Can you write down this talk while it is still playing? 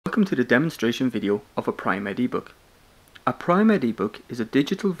Welcome to the demonstration video of a Prim-Ed ebook. A Prim-Ed ebook is a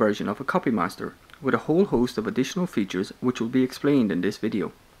digital version of a copymaster with a whole host of additional features which will be explained in this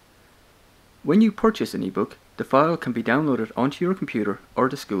video. When you purchase an ebook, the file can be downloaded onto your computer or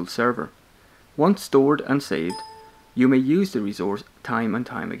the school server. Once stored and saved, you may use the resource time and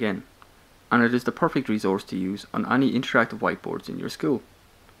time again, and it is the perfect resource to use on any interactive whiteboards in your school.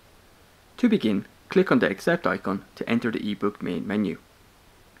 To begin, click on the Accept icon to enter the ebook main menu.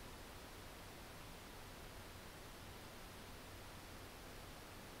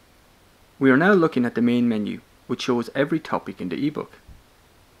 We are now looking at the main menu, which shows every topic in the ebook.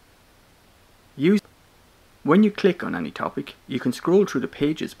 When you click on any topic, you can scroll through the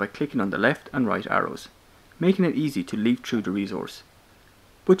pages by clicking on the left and right arrows, making it easy to leaf through the resource.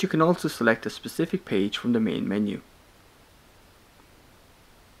 But you can also select a specific page from the main menu.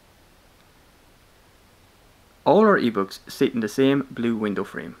 All our ebooks sit in the same blue window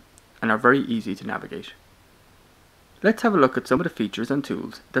frame and are very easy to navigate. Let's have a look at some of the features and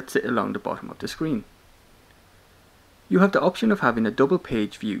tools that sit along the bottom of the screen. You have the option of having a double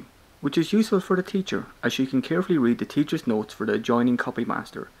page view, which is useful for the teacher as she can carefully read the teacher's notes for the adjoining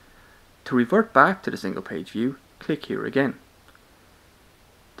copymaster. To revert back to the single page view, click here again.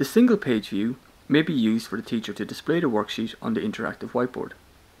 The single page view may be used for the teacher to display the worksheet on the interactive whiteboard.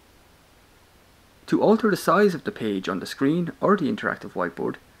 To alter the size of the page on the screen or the interactive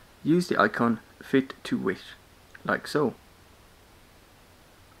whiteboard, use the icon Fit to Width, like so,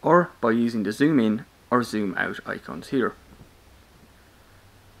 or by using the zoom in or zoom out icons here.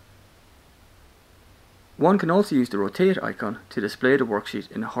 One can also use the rotate icon to display the worksheet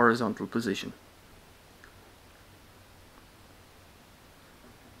in a horizontal position.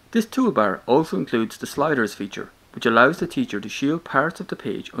 This toolbar also includes the sliders feature, which allows the teacher to shield parts of the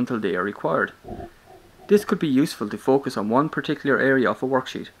page until they are required. This could be useful to focus on one particular area of a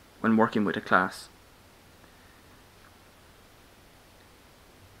worksheet when working with a class.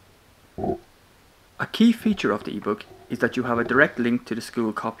 A key feature of the ebook is that you have a direct link to the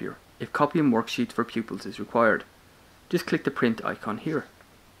school copier if copying worksheets for pupils is required. Just click the print icon here.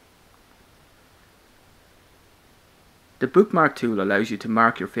 The bookmark tool allows you to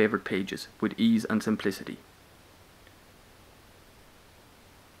mark your favourite pages with ease and simplicity.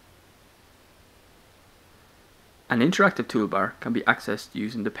 An interactive toolbar can be accessed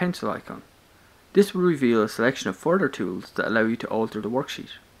using the pencil icon. This will reveal a selection of further tools that allow you to alter the worksheet.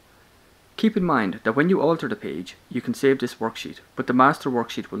 Keep in mind that when you alter the page, you can save this worksheet, but the master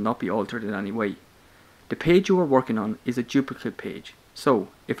worksheet will not be altered in any way. The page you are working on is a duplicate page, so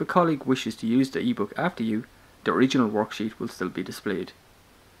if a colleague wishes to use the ebook after you, the original worksheet will still be displayed.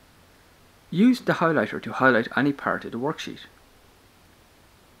 Use the highlighter to highlight any part of the worksheet,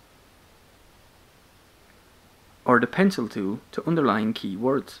 or the pencil tool to underline key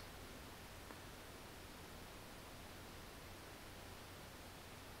words.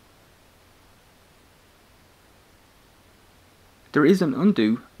 There is an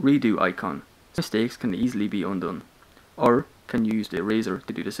undo, redo icon. Mistakes can easily be undone, or can use the eraser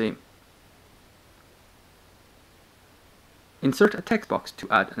to do the same. Insert a text box to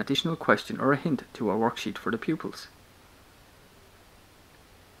add an additional question or a hint to our worksheet for the pupils.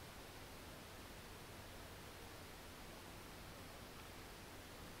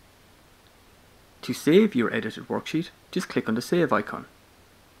 To save your edited worksheet, just click on the Save icon.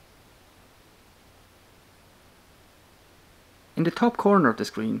 In the top corner of the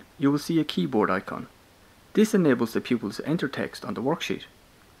screen, you will see a keyboard icon. This enables the pupils to enter text on the worksheet.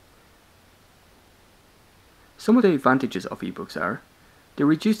 Some of the advantages of ebooks are: they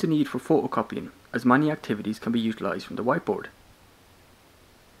reduce the need for photocopying, as many activities can be utilised from the whiteboard.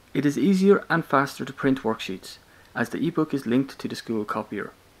 It is easier and faster to print worksheets, as the ebook is linked to the school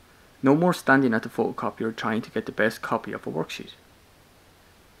copier. No more standing at the photocopier trying to get the best copy of a worksheet.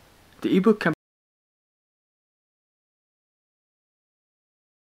 The ebook can